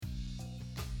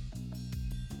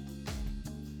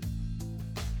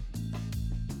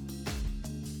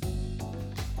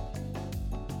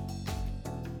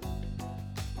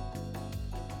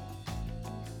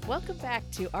Welcome back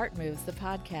to ArtMoves, the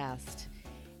podcast.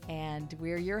 And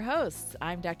we're your hosts.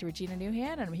 I'm Dr. Regina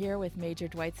Newhan, and I'm here with Major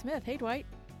Dwight Smith. Hey, Dwight.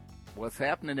 What's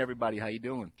happening, everybody? How you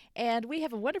doing? And we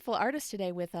have a wonderful artist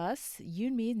today with us,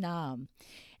 Yoonmi Nam.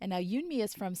 And now Yoonmi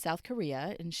is from South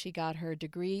Korea, and she got her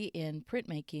degree in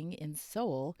printmaking in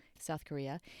Seoul, South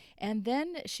Korea. And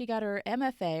then she got her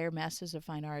MFA, or Master's of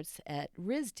Fine Arts, at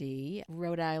RISD,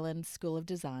 Rhode Island School of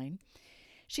Design.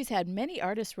 She's had many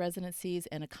artist residencies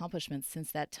and accomplishments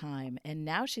since that time, and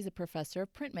now she's a professor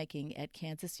of printmaking at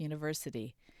Kansas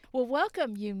University. Well,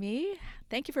 welcome, Yoonmi.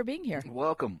 Thank you for being here.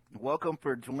 Welcome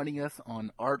for joining us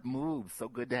on Art Moves. So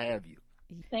good to have you.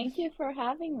 Thank you for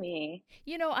having me.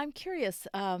 You know, I'm curious,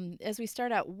 as we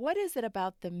start out, what is it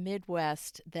about the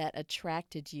Midwest that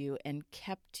attracted you and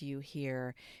kept you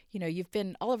here? You know, you've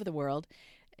been all over the world,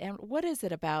 and what is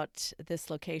it about this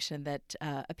location that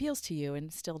appeals to you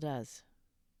and still does?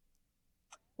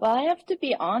 Well, I have to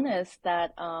be honest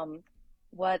that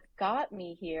what got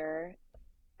me here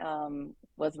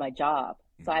was my job.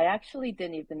 So I actually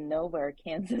didn't even know where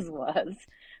Kansas was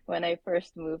when I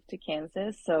first moved to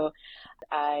Kansas. So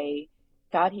I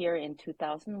got here in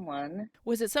 2001.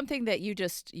 Was it something that you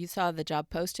saw the job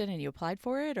posted and you applied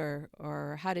for it,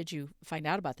 or how did you find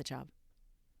out about the job?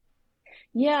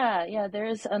 Yeah.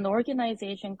 There's an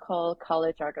organization called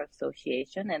College Art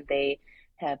Association, and they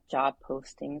have job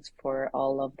postings for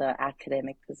all of the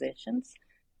academic positions.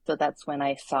 So that's when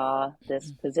I saw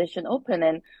this position open.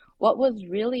 And what was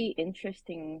really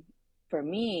interesting for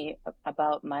me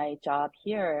about my job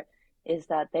here is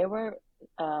that they were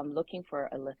looking for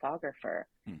a lithographer.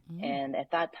 Mm-hmm. And at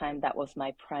that time, that was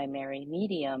my primary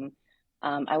medium.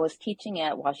 I was teaching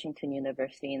at Washington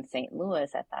University in St. Louis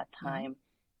at that time.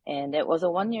 Mm-hmm. And it was a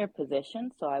one-year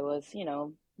position. So I was,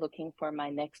 looking for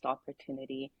my next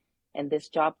opportunity. And this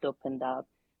job opened up.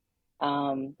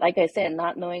 Like I said,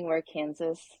 not knowing where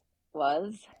Kansas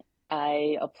was,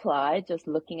 I applied just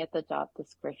looking at the job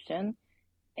description,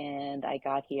 and I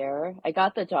got here. I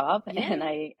got the job, yeah. And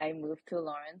I moved to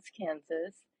Lawrence,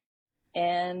 Kansas.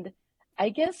 And I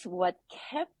guess what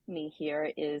kept me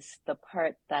here is the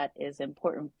part that is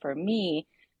important for me.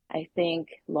 I think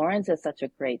Lawrence is such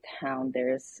a great town.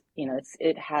 There's,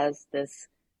 it has this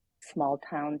small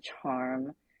town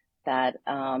charm that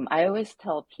I always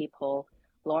tell people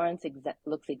Lawrence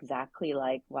looks exactly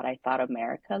like what I thought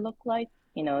America looked like,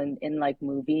 in like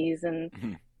movies and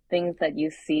things that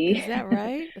you see. Is that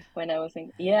right? When I was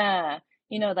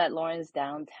that Lawrence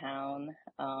downtown.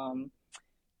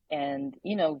 And,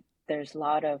 there's a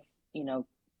lot of,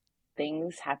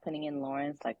 things happening in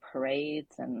Lawrence, like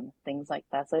parades and things like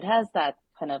that. So it has that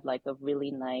kind of like a really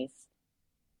nice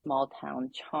small town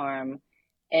charm.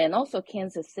 And also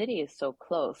Kansas City is so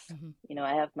close. Mm-hmm.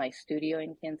 I have my studio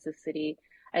in Kansas City.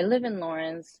 I live in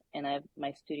Lawrence and I have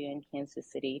my studio in Kansas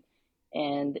City,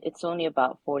 and it's only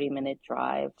about 40-minute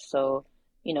drive. So,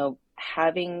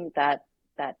 having that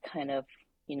kind of,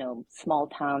 small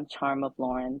town charm of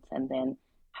Lawrence, and then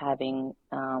having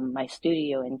my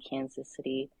studio in Kansas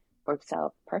City works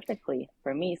out perfectly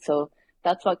for me. So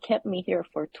that's what kept me here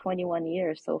for 21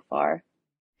 years so far.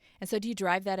 And so do you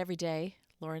drive that every day,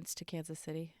 Lawrence to Kansas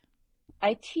City?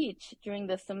 I teach during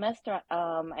the semester.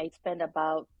 I spend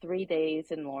about 3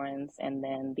 days in Lawrence and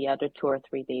then the other 2 or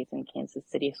 3 days in Kansas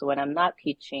City. So when I'm not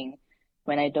teaching,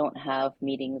 when I don't have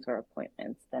meetings or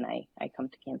appointments, then I come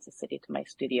to Kansas City to my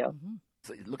studio. Mm-hmm.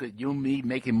 So look at you and me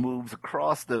making moves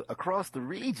across the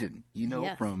region,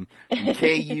 yes. from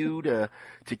KU to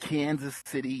Kansas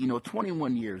City,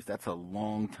 21 years. That's a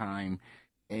long time.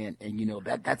 And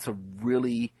that's a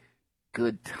really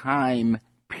good time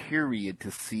period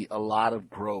to see a lot of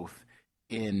growth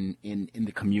in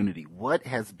the community. What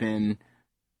has been,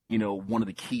 one of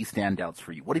the key standouts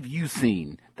for you? What have you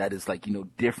seen that is like,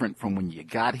 different from when you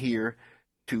got here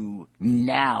to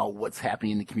now? What's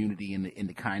happening in the community in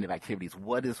the kind of activities?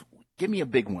 Give me a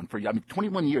big one for you. I mean,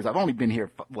 21 years. I've only been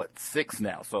here, 6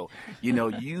 now. So,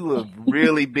 you have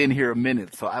really been here a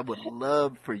minute. So I would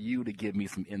love for you to give me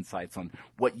some insights on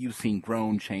what you've seen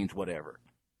grown, change, whatever.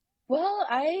 Well,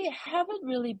 I haven't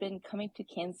really been coming to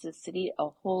Kansas City a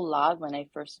whole lot when I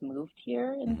first moved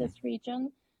here in this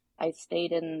region. I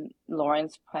stayed in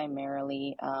Lawrence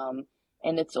primarily,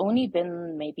 and it's only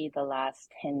been maybe the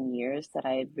last 10 years that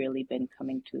I've really been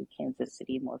coming to Kansas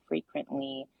City more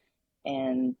frequently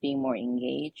and being more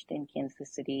engaged in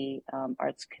Kansas City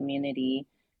arts community.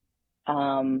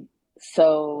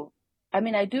 So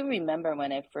I do remember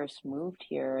when I first moved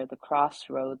here, the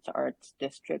Crossroads Arts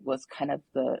District was kind of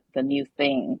the new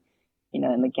thing,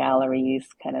 in the galleries,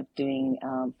 kind of doing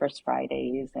First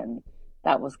Fridays, and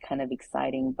that was kind of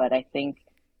exciting. But I think,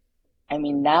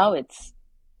 now it's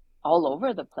all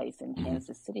over the place in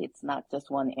Kansas City. It's not just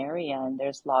one area, and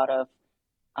there's a lot of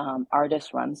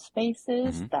artist-run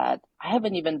spaces that I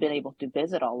haven't even been able to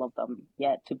visit all of them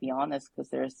yet, to be honest, because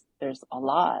there's a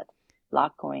lot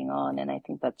going on, and I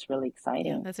think that's really exciting.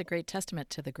 Yeah, that's a great testament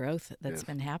to the growth that's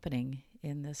been happening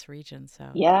in this region.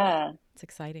 So yeah, it's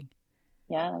exciting.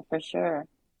 Yeah, for sure.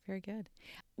 Very good.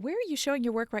 Where are you showing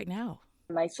your work right now?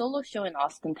 My solo show in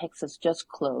Austin, Texas just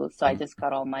closed, so I just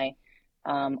got all my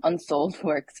unsold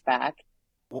works back.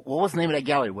 What was the name of that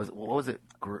gallery? What was it?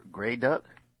 Gray Duck?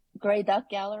 Gray Duck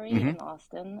Gallery in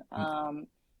Austin.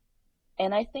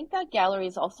 And I think that gallery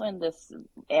is also in this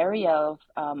area of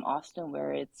Austin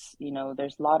where it's,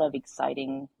 there's a lot of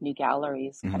exciting new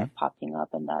galleries kind of popping up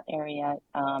in that area.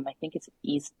 I think it's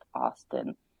East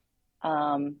Austin.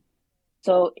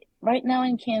 So right now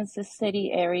in Kansas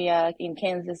City, I'm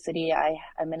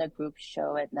in a group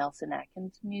show at Nelson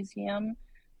Atkins Museum.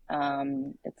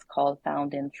 It's called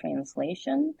Found in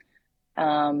Translation.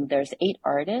 There's 8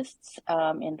 artists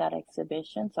in that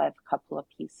exhibition, so I have a couple of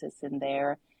pieces in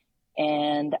there.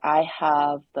 And I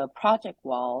have the project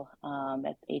wall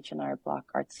at H&R Block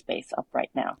Art Space up right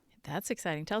now. That's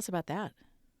exciting. Tell us about that.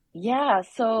 Yeah,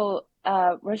 so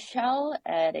Rochelle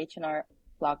at H&R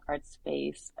Block Art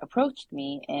Space approached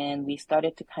me, and we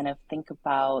started to kind of think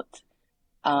about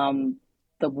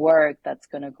the work that's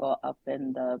going to go up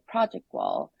in the project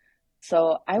wall.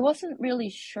 So I wasn't really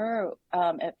sure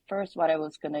at first what I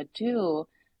was going to do.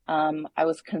 I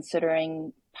was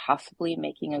considering possibly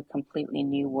making a completely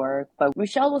new work, but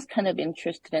Rochelle was kind of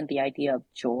interested in the idea of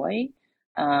joy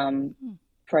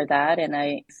for that. And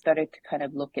I started to kind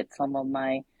of look at some of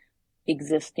my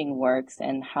existing works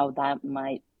and how that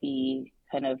might be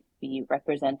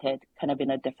represented kind of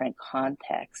in a different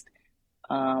context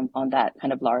on that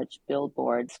kind of large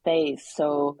billboard space.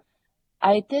 So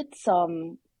I did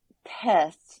some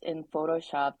tests in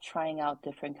Photoshop, trying out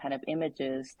different kind of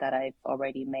images that I've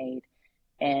already made.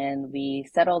 And we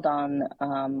settled on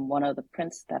one of the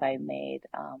prints that I made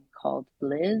called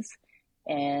Blizz.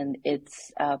 And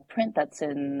it's a print that's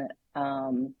in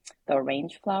the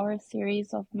Arrange Flower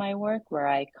series of my work, where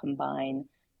I combine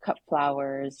cut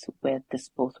flowers with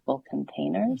disposable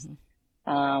containers.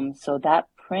 So that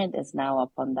print is now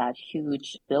up on that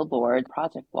huge billboard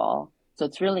project wall. So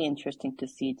it's really interesting to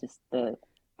see just the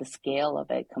scale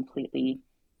of it completely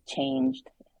changed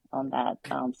on that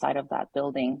side of that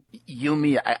building.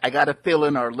 Yoonmi, I got to fill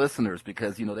in our listeners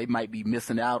because, they might be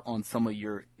missing out on some of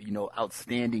your,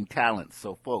 outstanding talents.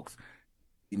 So folks,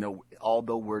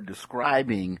 although we're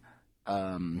describing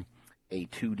a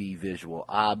 2D visual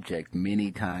object,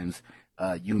 many times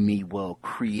Yoonmi will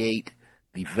create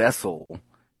the vessel,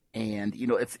 and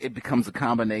it becomes a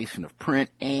combination of print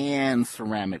and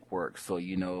ceramic work. So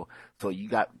so you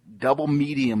got double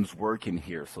mediums working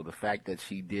here. So the fact that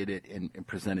she did it and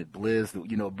presented Blizz,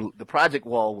 the project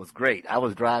wall was great. I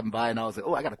was driving by and I was like,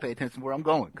 oh, I got to pay attention where I'm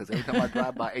going, because every time I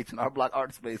drive by H&R Block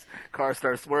Art Space, cars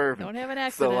start swerving. Don't have an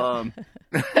accident.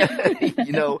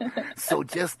 So so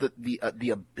just the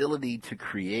ability to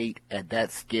create at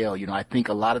that scale. I think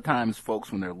a lot of times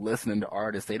folks, when they're listening to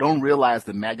artists, they don't realize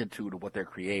the magnitude of what they're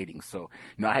creating. So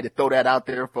I had to throw that out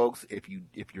there, folks. If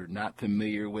you're not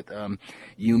familiar with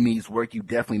Yoonmi's work, you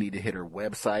definitely need to hit her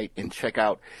website and check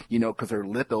out, because her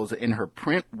lithos and her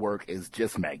print work is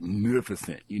just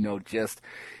magnificent,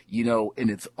 in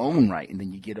its own right. And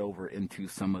then you get over into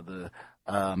some of the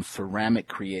ceramic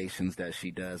creations that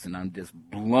she does, and I'm just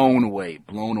blown away.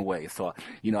 So,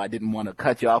 I didn't want to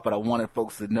cut you off, but I wanted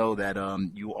folks to know that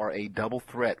you are a double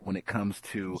threat when it comes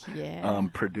to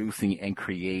producing and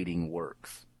creating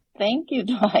works. Thank you,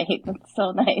 Dwight. That's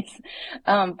so nice.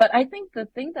 But I think the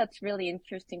thing that's really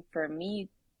interesting for me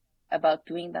about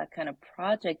doing that kind of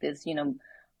project is,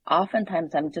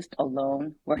 oftentimes I'm just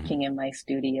alone working in my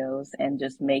studios and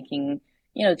just making,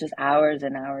 just hours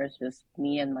and hours, just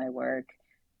me and my work.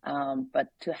 But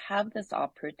to have this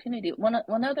opportunity,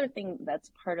 one other thing that's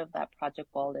part of that project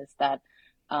wall is that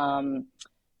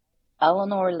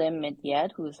Eleanor Lim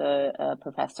Midyet, who's a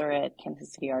professor at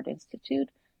Kansas City Art Institute,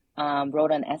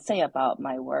 wrote an essay about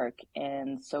my work.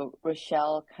 And so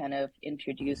Rochelle kind of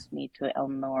introduced me to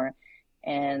Eleanor,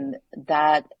 and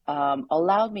that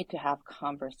allowed me to have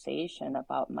conversation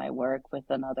about my work with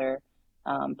another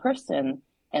person.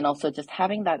 And also just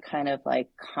having that kind of like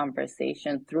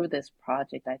conversation through this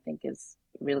project, I think is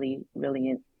really,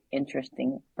 really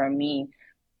interesting for me,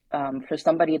 for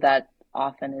somebody that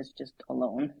often is just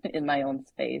alone in my own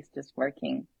space, just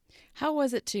working. How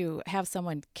was it to have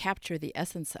someone capture the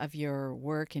essence of your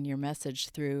work and your message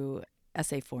through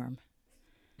essay form?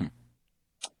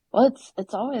 Well,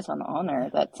 it's always an honor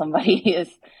that somebody is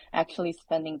actually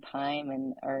spending time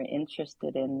and are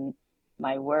interested in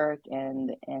my work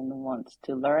and wants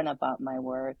to learn about my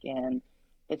work. And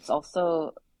it's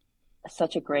also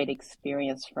such a great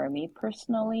experience for me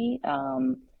personally,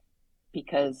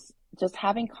 because just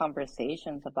having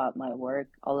conversations about my work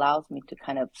allows me to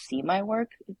kind of see my work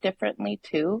differently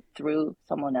too, through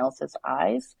someone else's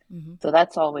eyes. Mm-hmm. So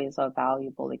that's always a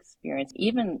valuable experience.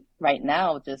 Even right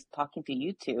now, just talking to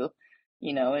you two,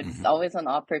 it's always an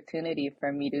opportunity for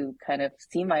me to kind of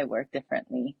see my work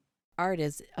differently. Art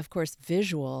is, of course,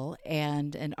 visual,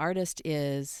 and an artist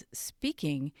is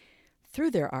speaking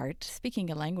through their art, speaking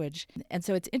a language. And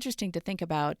so it's interesting to think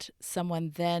about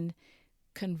someone then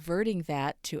converting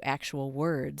that to actual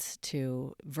words,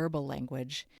 to verbal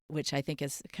language, which I think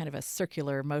is kind of a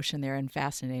circular motion there and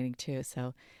fascinating too.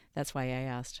 So that's why I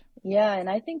asked. Yeah, and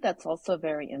I think that's also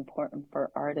very important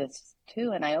for artists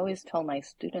too. And I always tell my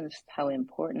students how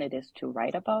important it is to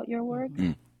write about your work.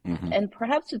 Mm-hmm. And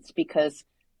perhaps it's because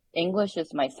English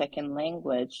is my second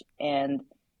language, and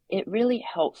it really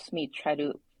helps me try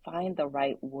to find the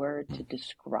right word to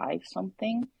describe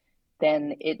something.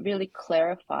 Then it really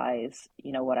clarifies,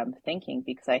 what I'm thinking,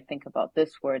 because I think about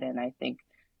this word and I think,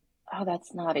 oh,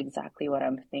 that's not exactly what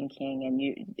I'm thinking.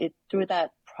 And through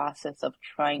that process of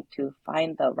trying to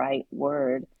find the right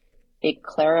word, it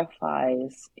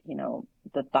clarifies,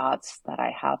 the thoughts that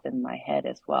I have in my head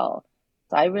as well.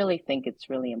 So I really think it's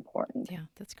really important. Yeah,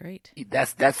 that's great.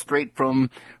 That's straight from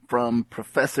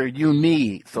Professor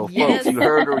Yoonmi. So Yes. folks, you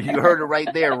heard her right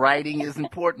there. Writing is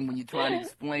important when you're trying to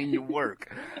explain your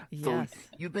work. Yes. So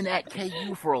you've been at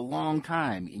KU for a long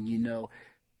time, and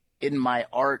in my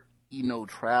art,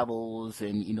 travels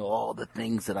and all the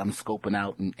things that I'm scoping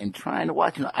out and trying to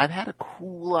watch. I've had a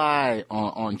cool eye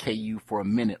on KU for a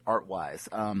minute, art wise.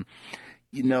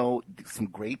 Some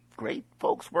great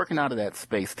folks working out of that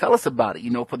space. Tell us about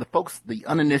it. For the folks, the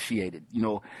uninitiated,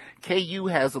 KU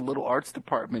has a little arts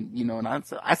department, and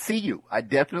I see you. I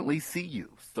definitely see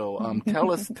you. So,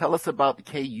 tell us about the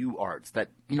KU arts that,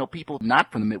 people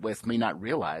not from the Midwest may not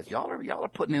realize. Y'all are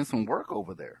putting in some work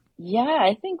over there. Yeah,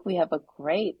 I think we have a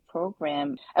great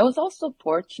program. I was also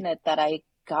fortunate that I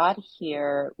got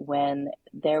here when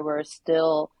there were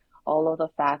still all of the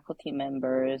faculty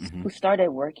members who started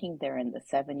working there in the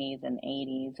 70s and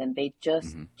 80s, and they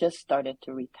just started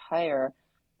to retire,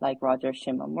 like Roger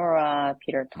Shimomura,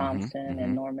 Peter Thompson,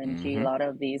 and Norman G. A lot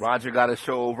of these. Roger got a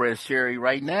show over at Sherry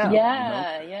right now.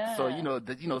 Yeah. So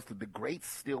the greats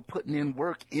still putting in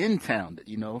work in town.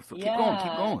 So keep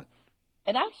going.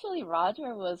 And actually,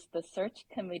 Roger was the search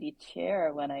committee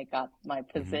chair when I got my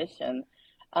position.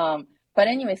 But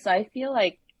anyway, so I feel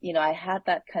like, I had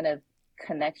that kind of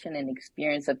connection and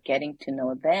experience of getting to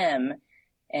know them,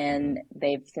 and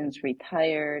they've since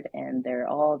retired, and there are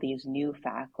all these new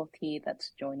faculty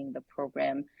that's joining the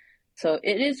program. So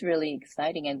it is really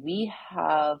exciting. And we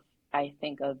have, I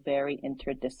think, a very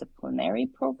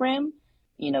interdisciplinary program.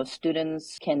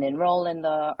 Students can enroll in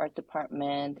the art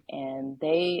department, and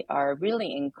they are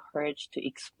really encouraged to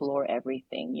explore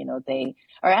everything. They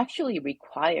are actually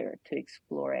required to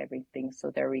explore everything. So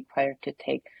they're required to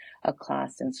take a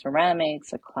class in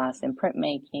ceramics, a class in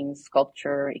printmaking,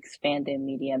 sculpture, expanded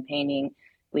media and painting.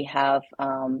 We have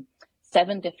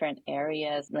 7 different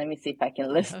areas. Let me see if I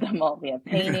can list them all. We have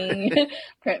painting,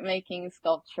 printmaking,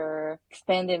 sculpture,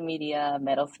 expanded media,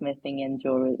 metalsmithing, and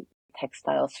jewelry,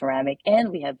 textile, ceramic,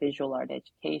 and we have visual art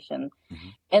education.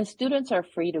 And students are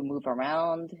free to move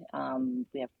around.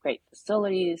 We have great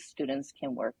facilities. Students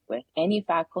can work with any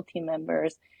faculty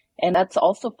members. And that's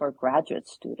also for graduate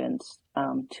students,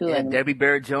 too. Yeah, and Debbie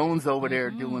Barrett Jones over there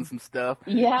doing some stuff.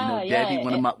 Yeah, Debbie,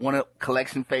 yeah. one of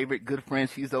collection favorite good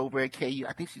friends. She's over at KU.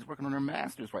 I think she's working on her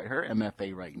master's, right? Her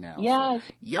MFA right now. Yeah.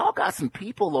 So y'all got some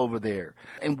people over there.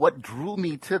 And what drew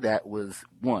me to that was,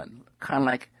 one, kind of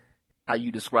like how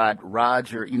you described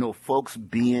Roger, folks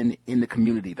being in the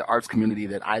community, the arts community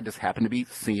that I just happen to be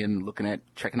seeing, looking at,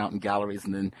 checking out in galleries.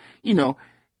 And then,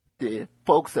 the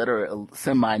folks that are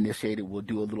semi-initiated will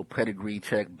do a little pedigree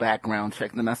check, background check.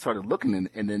 And then I started looking,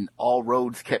 and then all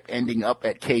roads kept ending up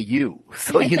at KU.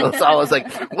 So, so I was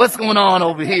like, what's going on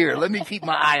over here? Let me keep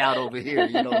my eye out over here.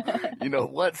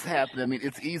 What's happening? I mean,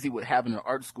 it's easy with having an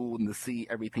art school and to see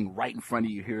everything right in front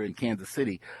of you here in Kansas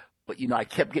City. But, I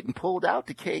kept getting pulled out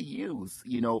to KUs.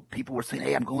 People were saying,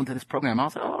 hey, I'm going to this program. I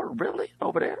was like, oh, really?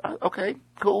 Over there? Okay,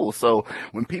 cool. So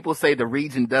when people say the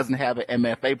region doesn't have an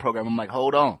MFA program, I'm like,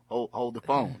 hold on, hold the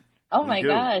phone. Oh my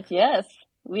gosh, yes.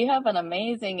 We have an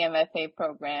amazing MFA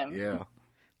program. Yeah.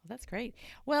 Well, that's great.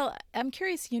 Well, I'm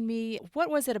curious, Yunmi,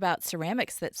 what was it about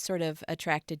ceramics that sort of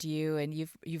attracted you, and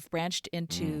you've branched Mm.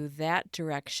 into that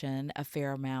direction a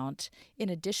fair amount in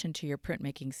addition to your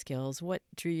printmaking skills. What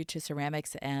drew you to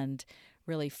ceramics and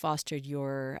really fostered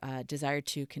your desire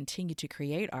to continue to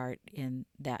create art in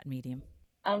that medium?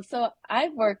 So I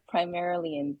work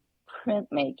primarily in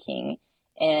printmaking,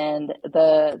 and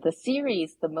the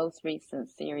series, the most recent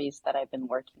series that I've been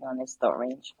working on is the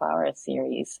Orange Flower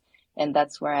series, and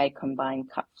that's where I combine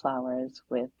cut flowers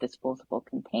with disposable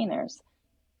containers.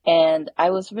 And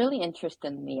I was really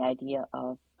interested in the idea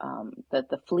of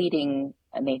the fleeting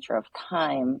nature of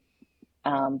time.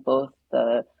 Both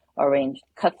the arranged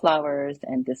cut flowers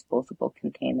and disposable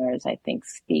containers, I think,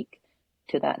 speak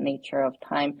to that nature of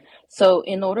time. So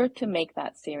in order to make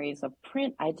that series of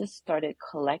print, I just started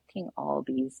collecting all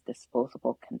these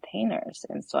disposable containers.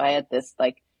 And so I had this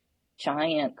like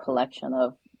giant collection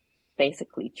of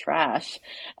basically trash.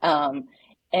 Um,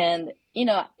 and,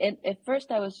 at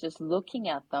first I was just looking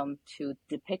at them to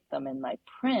depict them in my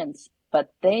prints, but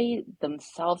they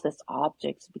themselves as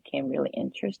objects became really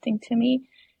interesting to me.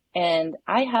 And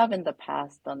I have in the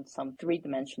past done some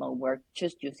three-dimensional work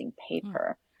just using Hmm.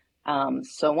 paper.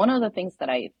 So one of the things that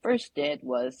I first did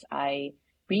was I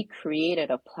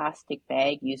recreated a plastic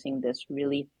bag using this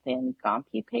really thin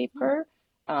gampi Hmm. paper.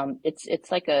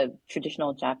 It's like a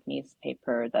traditional Japanese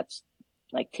paper that's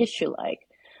like tissue-like.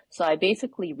 So I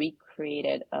basically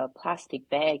recreated a plastic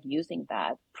bag using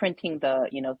that, printing the,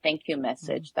 thank you Hmm.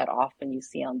 message that often you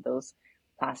see on those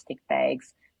plastic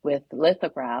bags with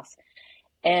lithographs.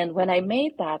 And when I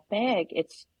made that bag,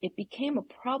 it became a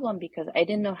problem because I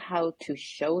didn't know how to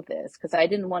show this because I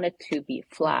didn't want it to be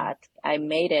Hmm. flat. I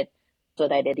made it so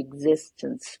that it exists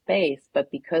in space, but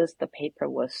because the paper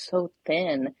was so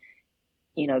thin,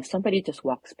 if somebody just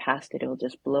walks past it, it'll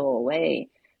just blow away.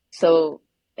 So,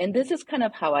 and this is kind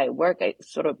of how I work. I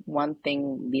sort of one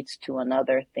thing leads to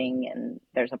another thing, and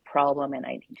there's a problem, and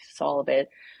I need to solve it.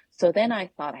 So then I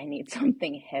thought I need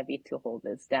something heavy to hold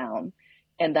this down.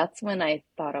 And that's when I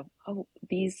thought of, oh,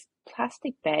 these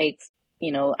plastic bags,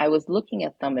 I was looking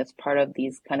at them as part of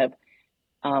these kind of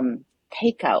um,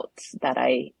 takeouts that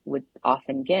I would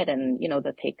often get. And,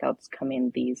 the takeouts come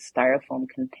in these styrofoam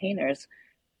containers.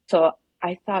 So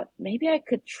I thought maybe I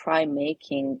could try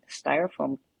making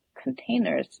styrofoam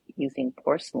containers using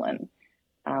porcelain.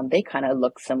 They kind of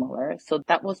look similar. So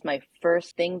that was my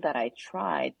first thing that I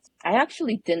tried. I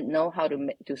actually didn't know how to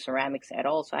do ceramics at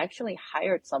all. So I actually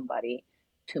hired somebody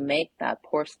to make that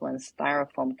porcelain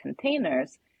styrofoam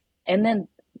containers. And then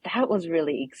that was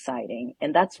really exciting.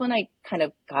 And that's when I kind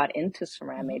of got into Hmm.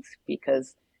 ceramics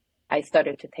because I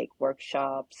started to take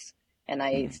workshops and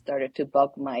I Mm. started to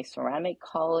bug my ceramic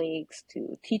colleagues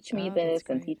to teach me Oh, that's this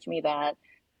and great. teach me that.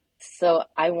 So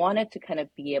I wanted to kind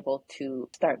of be able to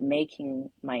start making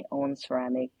my own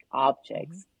ceramic Hmm.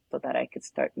 objects so that I could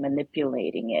start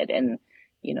manipulating it and,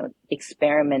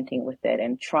 experimenting with it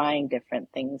and trying different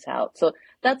things out. So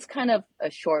that's kind of a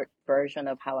short version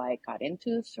of how I got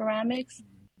into ceramics.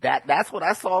 That's what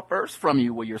I saw first from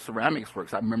you with your ceramics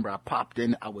works. I remember I popped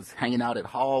in. I was hanging out at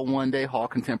Hall one day, Hall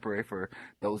Contemporary for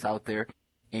those out there,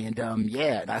 and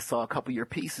yeah, and I saw a couple of your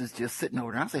pieces just sitting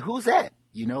over there. I said, "Who's that?"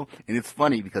 And it's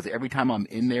funny because every time I'm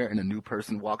in there and a new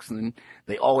person walks in,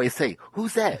 they always say,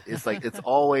 "Who's that?" It's like it's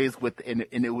always and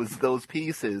it was those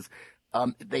pieces.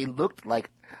 They looked like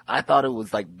I thought it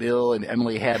was like Bill and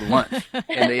Emily had lunch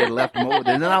and they had left them over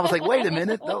there. And then I was like, wait a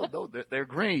minute, no, they're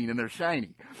green and they're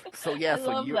shiny. So yeah, I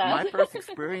so love you that. my first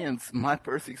experience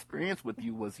with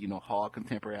you was, Hall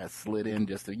Contemporary. I slid in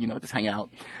just to, just hang out,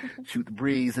 shoot the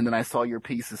breeze, and then I saw your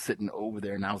pieces sitting over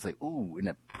there, and I was like, ooh, and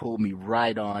it pulled me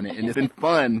right on. And it's been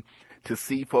fun to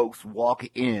see folks walk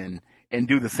in and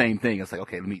do the same thing. It's like,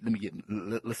 okay,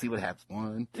 let's see what happens.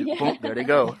 One, two, Yeah. boom, there they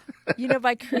go.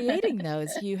 By creating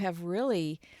those, you have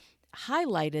really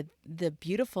highlighted the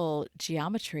beautiful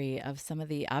geometry of some of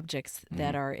the objects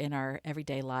that Mm, are in our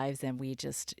everyday lives and we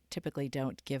just typically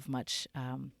don't give much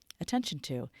attention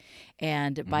to.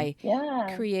 And mm, by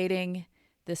Yeah. creating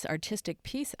this artistic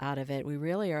piece out of it, we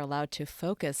really are allowed to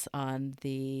focus on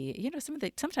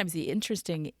sometimes the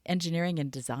interesting engineering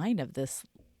and design of the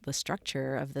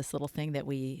structure of this little thing that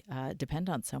we depend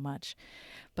on so much.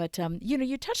 But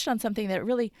you touched on something that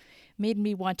really made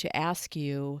me want to ask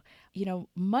you.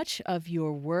 Much of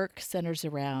your work centers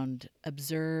around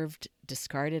observed,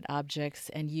 discarded objects,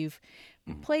 and you've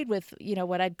mm. played with,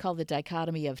 what I'd call the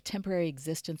dichotomy of temporary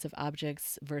existence of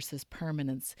objects versus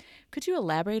permanence. Could you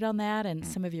elaborate on that and Mm.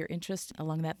 some of your interest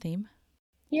along that theme?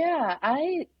 Yeah,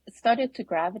 I started to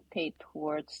gravitate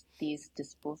towards these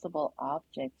disposable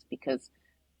objects because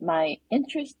my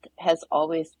interest has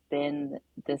always been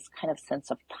this kind of sense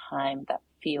of time that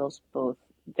feels both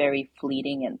very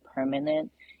fleeting and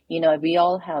permanent. We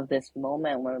all have this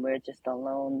moment where we're just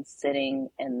alone, sitting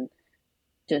and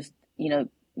just,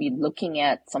 be looking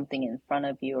at something in front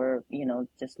of you, or,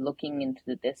 just looking into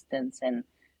the distance and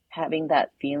having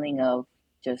that feeling of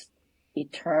just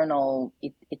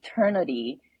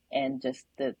eternity, and just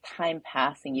the time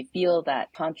passing. You feel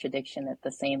that contradiction at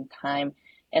the same time.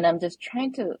 And I'm just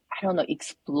trying to, I don't know,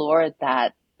 explore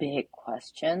that big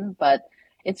question, but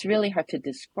it's really hard to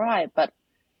describe. But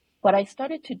what I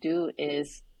started to do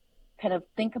is kind of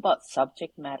think about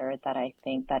subject matter that I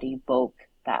think that evoke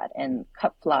that, and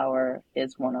cut flower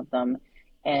is one of them.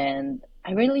 And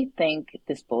I really think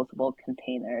disposable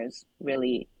containers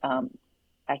really,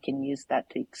 I can use that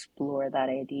to explore that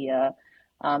idea,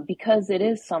 because it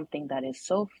is something that is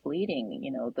so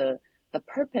fleeting. The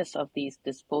purpose of these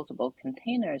disposable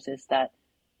containers is that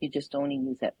you just only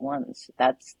use it once.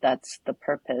 That's the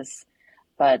purpose.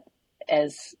 But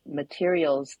as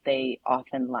materials, they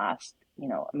often last,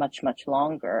 much, much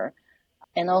longer.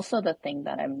 And also the thing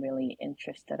that I'm really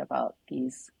interested about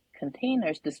these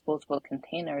containers, disposable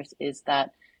containers, is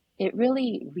that it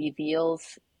really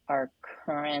reveals our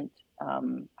current,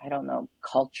 I don't know,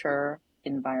 culture,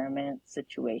 environment,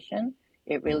 situation.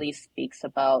 It really speaks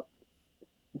about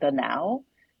the now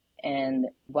and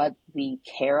what we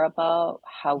care about,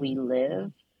 how we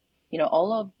live.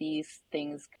 All of these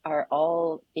things are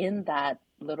all in that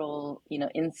little,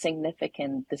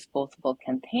 insignificant disposable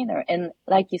container. And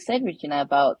like you said, Regina,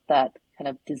 about that kind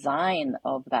of design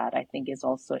of that, I think is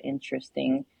also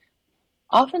interesting.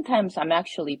 Oftentimes I'm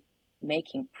actually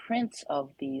making prints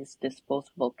of these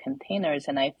disposable containers,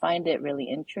 and I find it really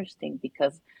interesting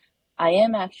because I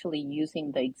am actually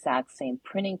using the exact same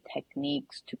printing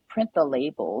techniques to print the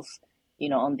labels,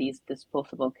 on these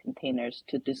disposable containers,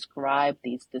 to describe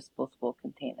these disposable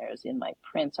containers in my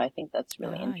print. So I think that's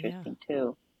really interesting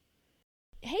too.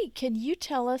 Hey, can you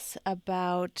tell us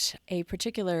about a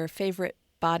particular favorite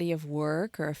body of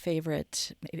work or a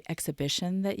favorite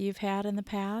exhibition that you've had in the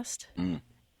past?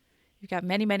 You've got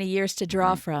many, many years to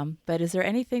draw from, but is there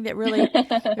anything that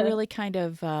really kind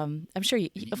of, I'm sure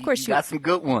of course you got some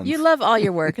good ones. You love all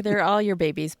your work. They're all your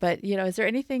babies, but, is there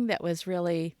anything that was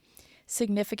really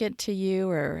significant to you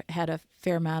or had a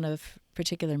fair amount of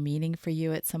particular meaning for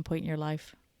you at some point in your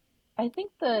life? I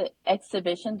think the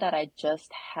exhibition that I just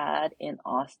had in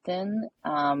Austin,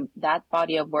 that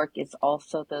body of work is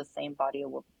also the same body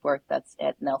of work that's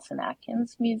at Nelson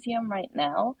Atkins Museum right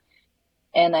now.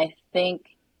 And I think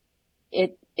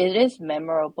it is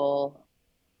memorable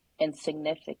and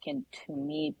significant to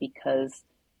me because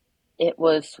it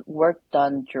was work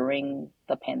done during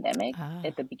the pandemic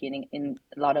at the beginning. And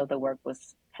a lot of the work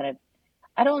was kind of,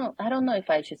 I don't know if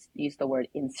I should use the word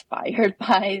inspired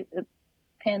by the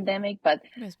pandemic, but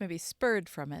it was maybe spurred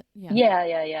from it.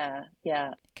 Yeah.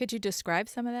 Could you describe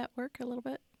some of that work a little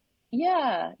bit?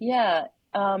 Yeah.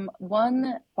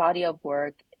 One body of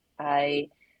work, I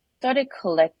started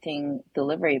collecting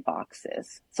delivery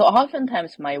boxes. So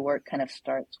oftentimes my work kind of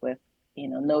starts with,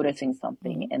 noticing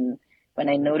something. And when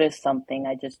I notice something,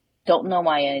 I just don't know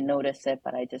why I notice it,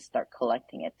 but I just start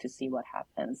collecting it to see what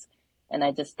happens. And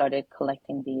I just started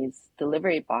collecting these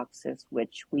delivery boxes,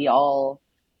 which we all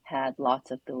had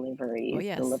lots of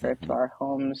deliveries delivered to our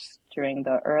homes during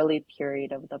the early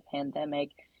period of the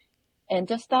pandemic. And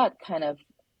just that kind of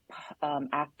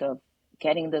act of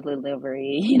getting the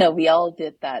delivery, we all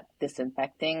did that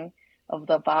disinfecting of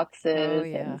the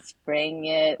boxes and spraying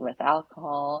it with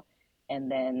alcohol and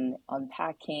then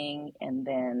unpacking. And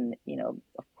then,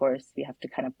 of course, we have to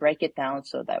kind of break it down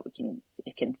so that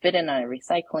it can fit in a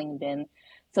recycling bin.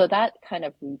 So that kind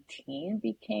of routine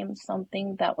became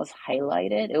something that was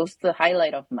highlighted. It was the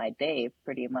highlight of my day,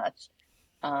 pretty much.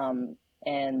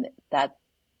 And that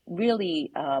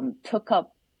really took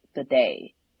up the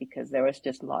day because there was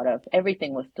just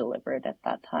everything was delivered at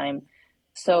that time.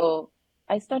 So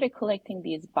I started collecting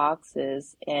these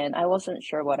boxes and I wasn't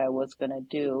sure what I was going to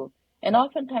do. And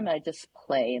oftentimes I just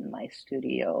play in my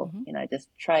studio, I just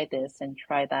try this and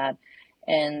try that.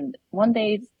 And one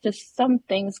day just some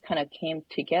things kind of came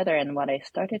together. And what I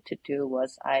started to do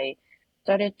was I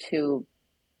started to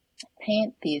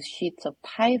paint these sheets of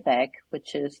Tyvek,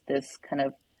 which is this kind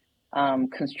of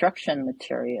construction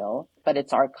material, but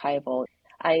it's archival.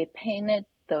 I painted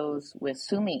those with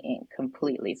sumi ink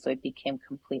completely, so it became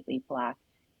completely black.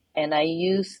 And I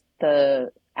used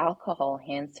the alcohol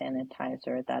hand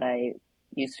sanitizer that I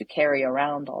used to carry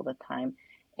around all the time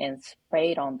and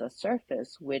sprayed on the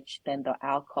surface, which then the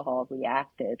alcohol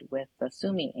reacted with the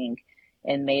sumi ink.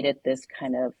 and made it this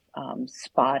kind of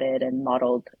spotted and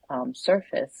mottled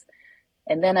surface.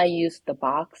 And then I used the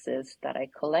boxes that I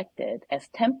collected as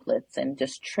templates and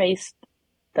just traced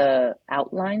the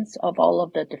outlines of all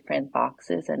of the different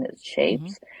boxes and its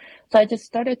shapes. So I just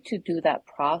started to do that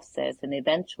process, and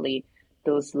eventually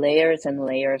those layers and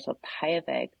layers of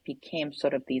Tyvek became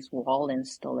sort of these wall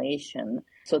installation.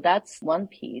 So that's one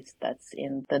piece that's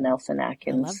in the Nelson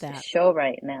Atkins show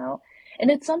right now. And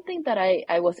it's something that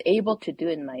I was able to do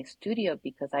in my studio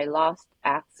because I lost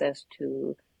access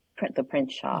to the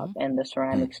print shop and the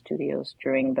ceramic studios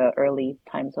during the early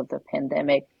times of the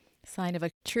pandemic. Sign of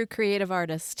a true creative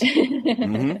artist.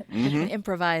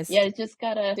 Improvise. Yeah, you just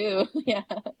gotta do. Yeah.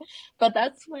 But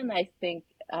that's when I think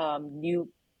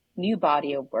new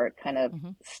body of work kind of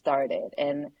started.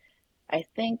 And I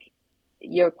think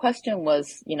your question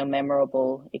was,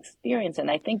 memorable experience.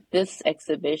 And I think this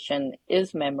exhibition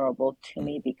is memorable to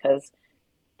me because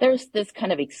there's this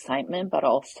kind of excitement, but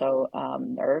also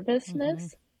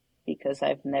nervousness because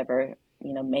I've never,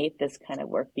 made this kind of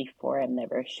work before. I've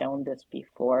never shown this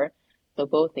before. So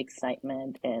both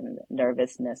excitement and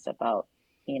nervousness about,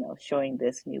 showing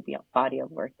this new body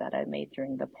of work that I made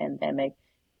during the pandemic.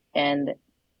 And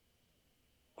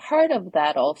part of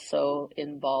that also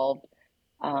involved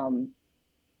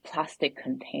plastic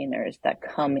containers that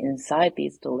come inside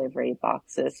these delivery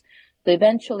boxes. So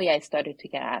eventually I started to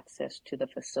get access to the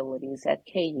facilities at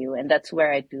KU, and that's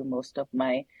where I do most of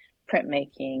my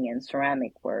printmaking and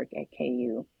ceramic work at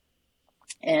KU.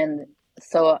 And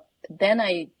so then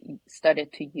I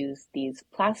started to use these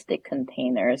plastic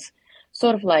containers,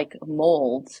 sort of like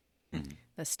molds.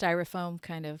 The styrofoam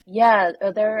kind of. Yeah,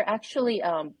 they're actually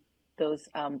those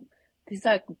these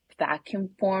are vacuum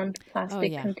formed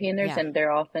plastic containers, and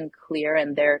they're often clear,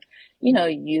 and they're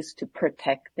used to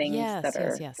protect things that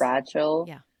are fragile.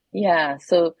 Yeah,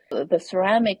 so the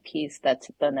ceramic piece that's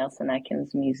at the Nelson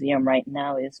Atkins Museum right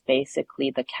now is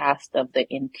basically the cast of the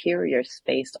interior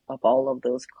space of all of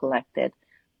those collected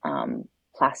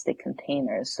plastic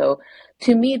containers. So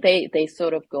to me, they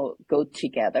sort of go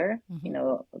together,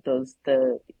 those,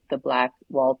 the black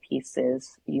wall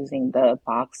pieces using the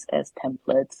box as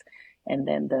templates, and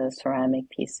then the ceramic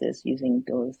pieces using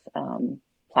those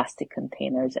plastic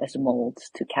containers as molds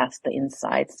to cast the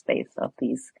inside space of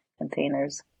these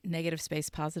containers. Negative space,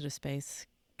 positive space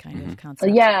kind of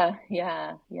concept. Yeah.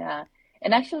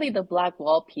 And actually the black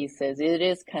wall pieces, it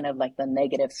is kind of like the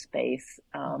negative space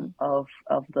of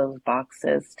those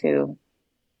boxes too.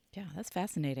 Yeah, that's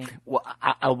fascinating. Well,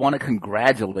 I want to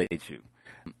congratulate you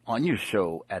on your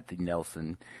show at the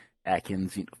Nelson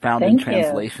Atkins Found in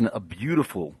Translation, a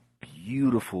beautiful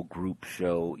group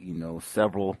show.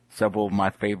 Several of my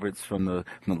favorites from the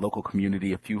local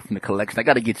community, a few from the collection. I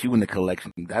got to get you in the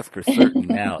collection. That's for certain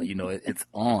now. It's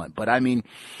on. But I mean,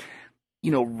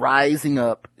 rising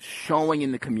up, showing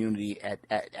in the community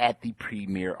at the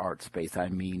premier art space. I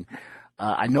mean,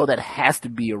 I know that has to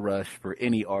be a rush for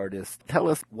any artist. Tell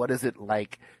us, what is it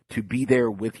like to be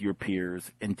there with your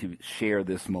peers and to share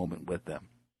this moment with them?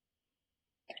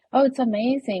 Oh, it's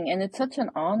amazing. And it's such an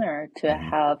honor to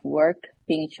have work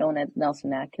being shown at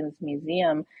Nelson Atkins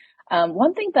Museum.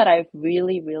 One thing that I've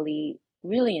really, really,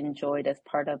 really enjoyed as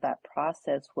part of that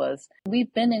process was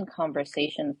we've been in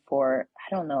conversation for,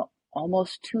 I don't know,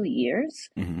 almost 2 years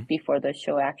before the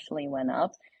show actually went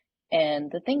up.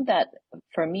 And the thing that,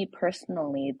 for me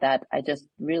personally, that I just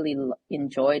really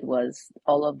enjoyed was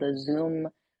all of the Zoom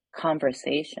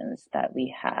conversations that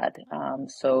we had.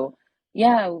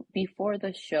 Yeah, before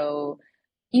the show,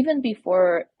 even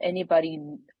before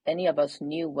any of us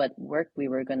knew what work we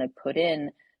were going to put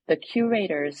in, the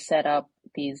curators set up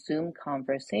these Zoom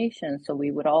conversations. So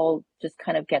we would all just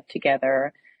kind of get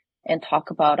together and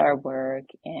talk about our work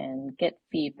and get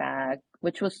feedback,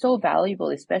 which was so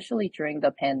valuable, especially during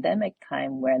the pandemic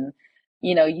time when,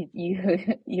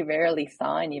 you rarely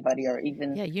saw anybody or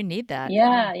even. Yeah, you need that.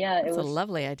 Yeah. It's a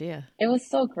lovely idea. It was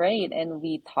so great. And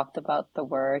we talked about the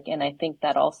work. And I think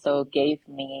that also gave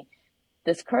me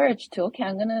this courage to, okay,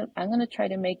 I'm going to try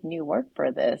to make new work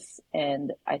for this.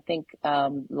 And I think, a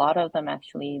lot of them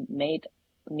actually made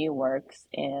new works,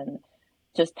 and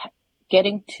just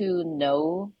getting to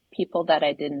know people that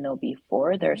I didn't know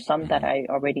before. There's some that I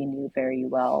already knew very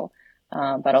well,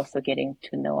 but also getting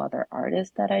to know other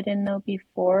artists that I didn't know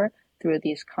before through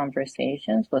these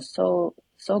conversations was so,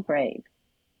 so great.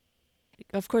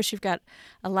 Of course, you've got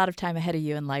a lot of time ahead of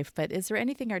you in life, but is there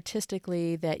anything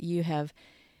artistically that you have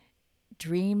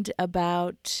dreamed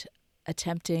about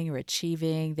attempting or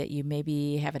achieving that you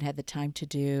maybe haven't had the time to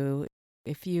do?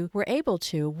 If you were able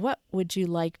to, what would you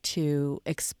like to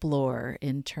explore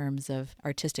in terms of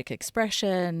artistic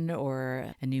expression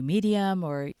or a new medium,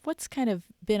 or what's kind of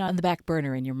been on the back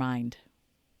burner in your mind?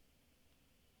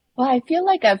 Well, I feel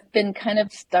like I've been kind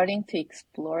of starting to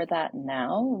explore that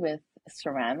now with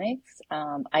ceramics.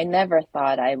 I never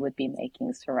thought I would be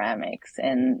making ceramics.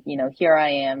 And, here I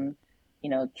am,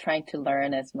 trying to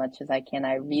learn as much as I can.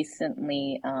 I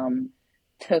recently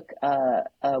took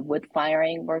a wood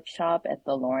firing workshop at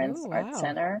the Lawrence Oh, Art wow.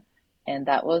 Center, and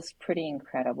that was pretty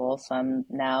incredible. So I'm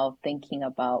now thinking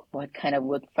about what kind of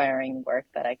wood firing work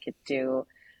that I could do.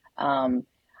 Um,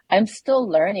 I'm still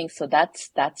learning, so that's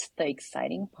the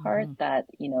exciting part Mm-hmm. that,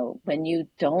 when you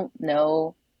don't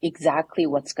know exactly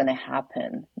what's going to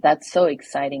happen, that's so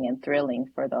exciting and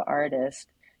thrilling for the artist.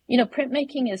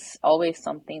 Printmaking is always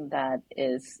something that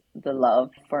is the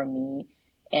love for me,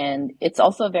 and it's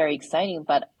also very exciting,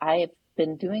 but I've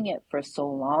been doing it for so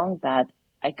long that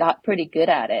I got pretty good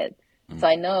at it. So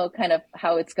I know kind of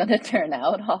how it's going to turn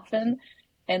out often.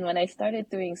 And when I started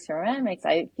doing ceramics,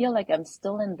 I feel like I'm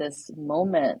still in this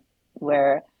moment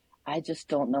where I just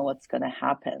don't know what's going to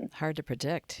happen. Hard to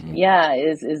predict. Yeah,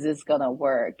 is this going to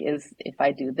work? If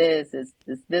I do this, is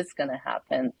this going to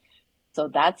happen? So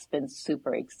that's been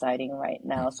super exciting right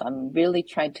now. So I'm really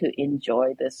trying to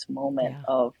enjoy this moment Yeah.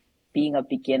 of being a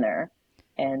beginner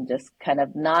and just kind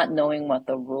of not knowing what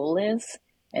the rule is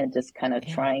and just kind of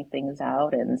Yeah. trying things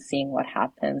out and seeing what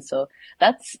happens. So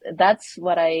that's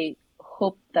what I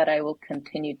hope that I will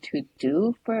continue to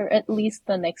do for at least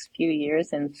the next few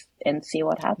years and see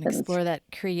what happens. Explore that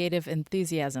creative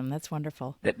enthusiasm. That's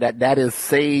wonderful. That is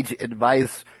sage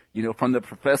advice, from the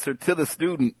professor to the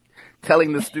student,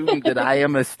 telling the student that I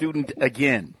am a student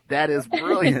again. That is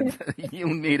brilliant.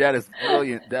 Yoonmi, that is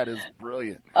brilliant. That is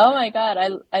brilliant. Oh my God,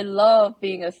 I love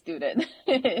being a student.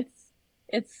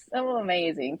 It's so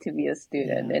amazing to be a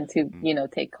student and to,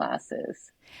 take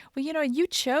classes. Well, you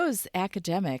chose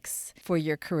academics for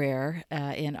your career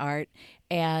in art,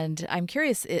 and I'm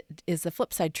curious, is the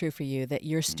flip side true for you, that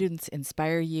your students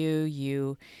inspire you,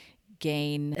 you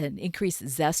gain an increased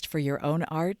zest for your own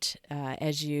art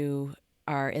as you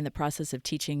are in the process of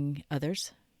teaching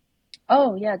others?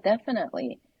 Oh yeah,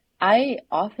 definitely. I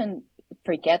often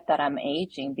forget that I'm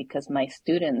aging because my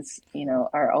students,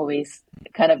 are always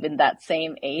kind of in that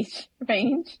same age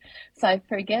range. So I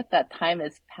forget that time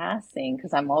is passing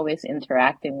because I'm always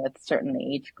interacting with certain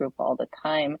age group all the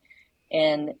time.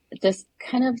 And just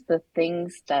kind of the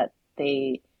things that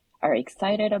they are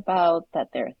excited about,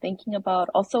 that they're thinking about,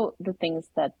 also the things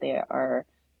that they are,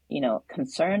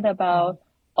 concerned about,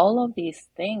 all of these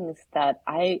things that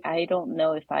I don't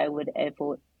know if I would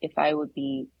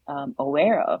be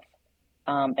aware of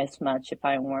as much if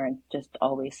I weren't just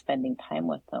always spending time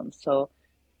with them. So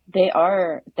they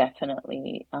are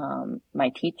definitely my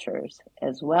teachers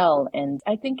as well. And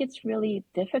I think it's really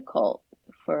difficult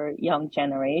for young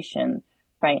generation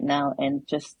right now. And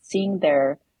just seeing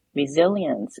their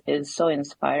resilience is so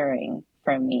inspiring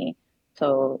for me.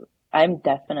 So I'm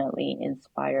definitely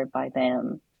inspired by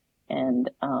them. And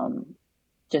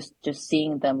just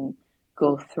seeing them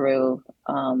go through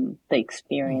the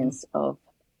experience of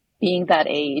being that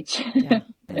age. Yeah,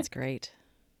 that's great.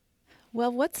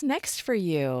 Well, what's next for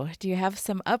you? Do you have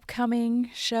some upcoming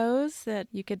shows that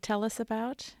you could tell us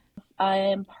about? I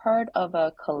am part of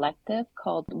a collective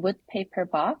called Wood Paper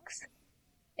Box,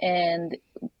 and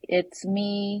it's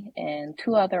me and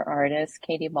two other artists,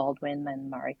 Katie Baldwin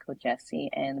and Mariko Jesse,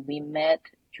 and we met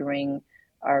during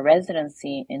our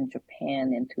residency in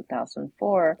Japan in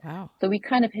 2004. Wow. So we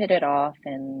kind of hit it off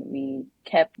and we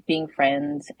kept being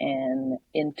friends. And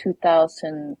in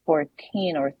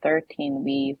 2014 or 13,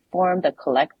 we formed a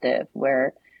collective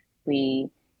where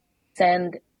we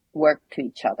send work to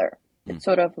each other. It's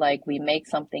sort of like we make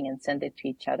something and send it to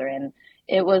each other. And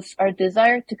it was our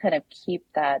desire to kind of keep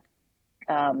that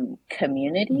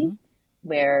community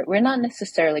where we're not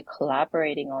necessarily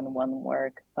collaborating on one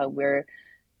work, but we're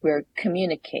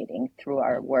communicating through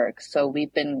our work. So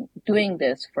we've been doing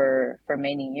this for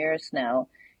many years now.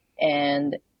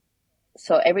 And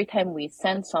so every time we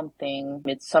send something,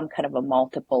 it's some kind of a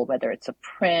multiple, whether it's a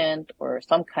print or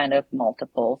some kind of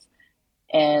multiples.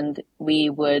 And we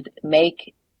would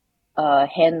make a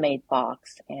handmade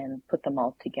box and put them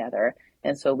all together.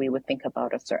 And so we would think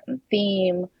about a certain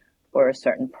theme or a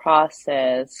certain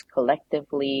process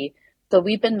collectively. So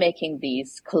we've been making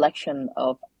these collection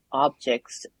of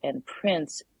objects and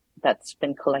prints that's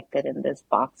been collected in these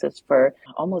boxes for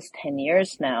almost 10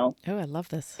 years now. Oh, I love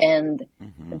this. And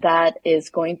that is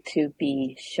going to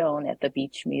be shown at the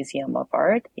Beach Museum of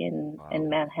Art in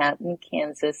Manhattan,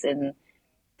 Kansas in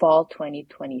fall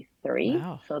 2023.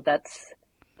 Wow. So that's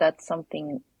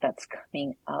something that's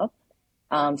coming up.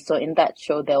 So in that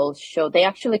show, they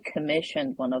actually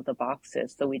commissioned one of the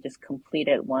boxes. So we just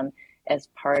completed one as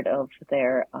part of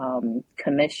their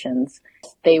commissions.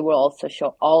 They will also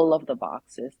show all of the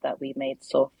boxes that we made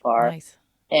so far. Nice.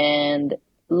 And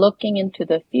looking into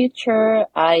the future,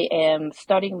 I am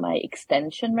starting my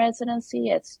extension residency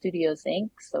at Studios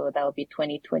Inc. So that will be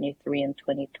 2023 and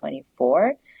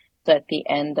 2024. So at the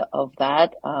end of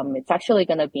that, it's actually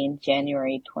going to be in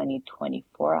January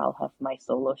 2024. I'll have my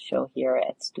solo show here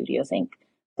at Studios Inc.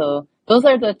 So those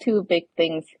are the two big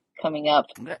things coming up.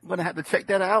 I'm gonna have to check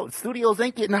that out. Studios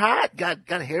ain't getting hot. Got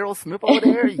Harold Smith over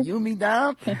there, Yoonmi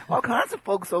Nam, all kinds of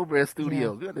folks over at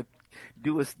Studios. We're gonna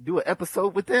do an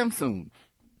episode with them soon.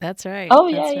 That's right.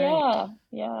 Oh, That's yeah, right.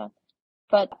 yeah.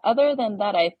 But other than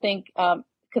that, I think,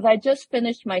 because I just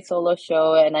finished my solo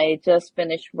show and I just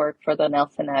finished work for the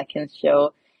Nelson Atkins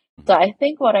show. So I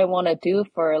think what I want to do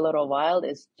for a little while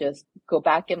is just go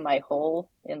back in my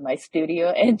hole in my studio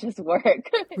and just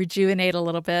work. Rejuvenate a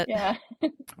little bit. Yeah.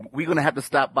 We're going to have to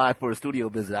stop by for a studio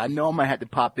visit. I know I'm going to have to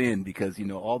pop in because,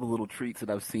 all the little treats that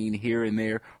I've seen here and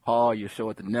there, your show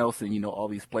at the Nelson, all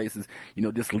these places,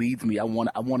 just leads me. I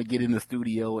want to get in the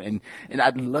studio and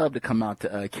I'd love to come out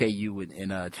to KU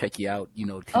and check you out,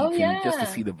 teaching just to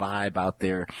see the vibe out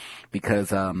there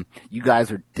because you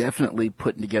guys are definitely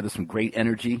putting together some great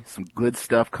energy, some good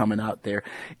stuff coming out there.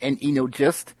 And,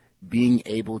 just being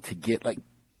able to get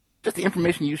just the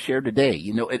information you shared today,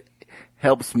 it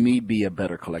helps me be a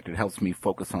better collector. It helps me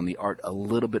focus on the art a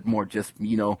little bit more, just,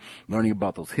 learning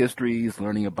about those histories,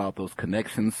 learning about those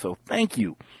connections. So thank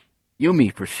you,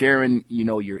 Yoonmi, for sharing,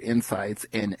 your insights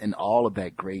and all of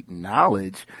that great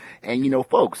knowledge. And,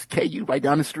 folks, KU right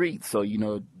down the street. So,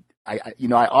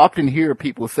 I often hear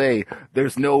people say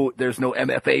there's no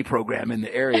MFA program in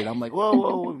the area, and I'm like,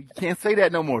 whoa, you can't say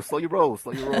that no more. Slow your roll.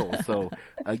 So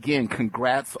again,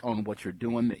 congrats on what you're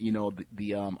doing.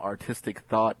 The artistic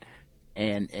thought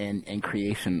and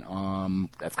creation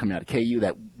that's coming out of KU.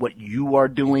 That what you are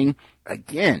doing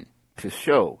again to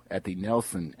show at the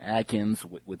Nelson Atkins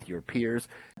with your peers,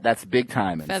 that's big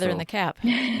time. And feather in the cap.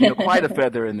 Quite a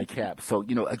feather in the cap. So,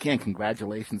 again,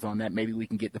 congratulations on that. Maybe we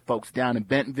can get the folks down in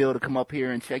Bentonville to come up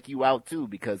here and check you out too,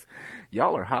 because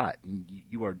y'all are hot and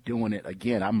you are doing it.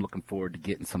 Again, I'm looking forward to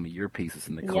getting some of your pieces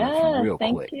in the collection real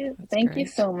quick. Thank you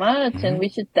so much. Mm-hmm. And we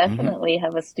should definitely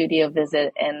have a studio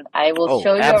visit and I will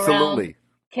show you around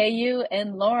KU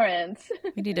and Lawrence.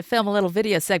 We need to film a little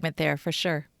video segment there for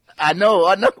sure. I know.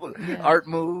 Yeah. Art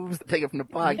moves, take it from the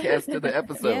podcast to the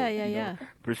episode. Yeah.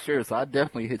 For sure. So I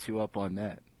definitely hit you up on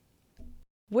that.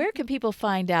 Where can people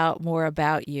find out more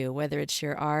about you, whether it's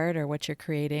your art or what you're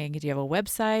creating? Do you have a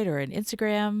website or an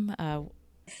Instagram?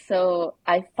 So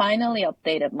I finally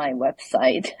updated my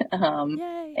website,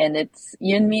 and it's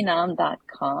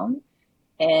yoonminam.com.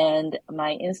 And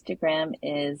my Instagram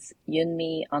is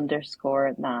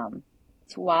yoonmi_nam.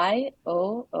 It's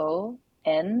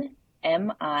YOONMI_NAM.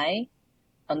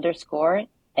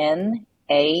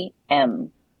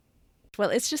 Well,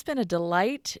 it's just been a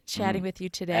delight chatting with you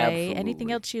today. Absolutely.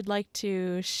 Anything else you'd like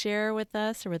to share with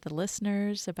us or with the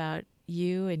listeners about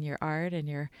you and your art and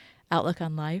your outlook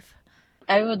on life?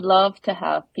 I would love to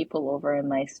have people over in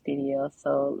my studio,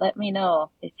 so let me know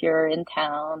if you're in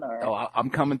town or... Oh, I'm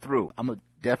coming through. I'm going to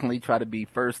definitely try to be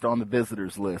first on the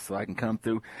visitors list so I can come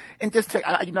through and just check.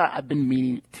 I've been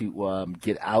meaning to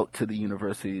get out to the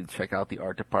university to check out the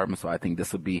art department, so I think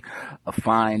this will be a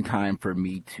fine time for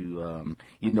me to,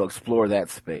 explore that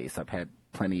space. I've had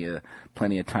plenty of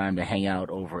time to hang out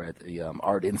over at the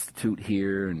Art Institute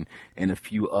here and a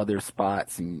few other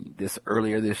spots. And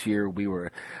earlier this year we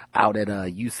were out at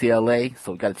UCLA,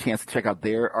 so we got a chance to check out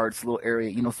their arts little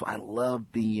area. So I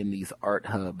love being in these art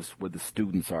hubs where the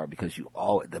students are because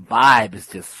the vibe is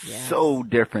just so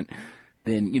different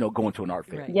than going to an art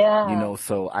fair. Right. Yeah.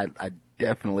 So I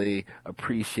definitely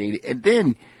appreciate it. And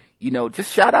then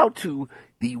just shout out to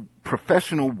the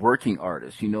professional working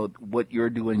artists. What you're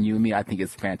doing, Yoonmi, I think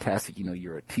is fantastic.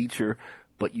 You're a teacher,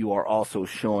 but you are also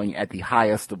showing at the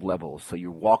highest of levels. So you're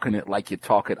walking it like you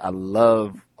talk it. I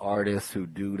love artists who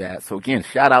do that. So again,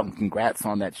 shout out and congrats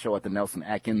on that show at the Nelson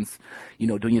Atkins,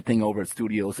 doing your thing over at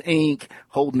Studios Inc.,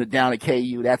 holding it down at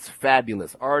KU. That's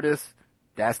fabulous. Artists,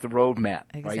 that's the roadmap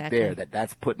right there.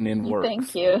 That's putting in work.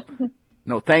 Thank you.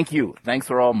 No, thank you.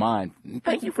 Thanks are all mine.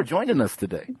 Thank you for joining us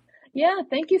today. Yeah,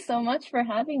 thank you so much for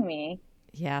having me.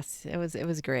 Yes, it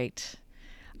was great.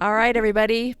 All right,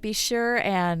 everybody, be sure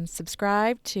and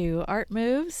subscribe to Art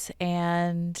Moves,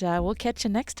 and we'll catch you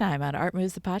next time on Art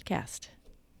Moves the podcast.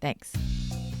 Thanks.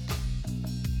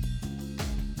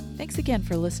 Thanks again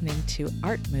for listening to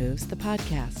ArtMoves, the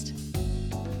podcast.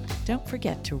 Don't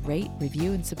forget to rate,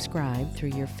 review, and subscribe through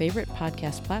your favorite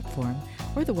podcast platform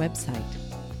or the website.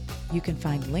 You can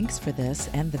find links for this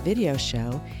and the video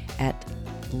show at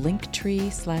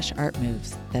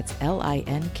linktree/artmoves. That's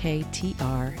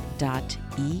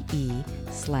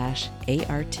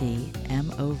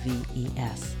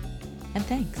linktr.ee/artmoves. And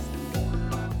thanks.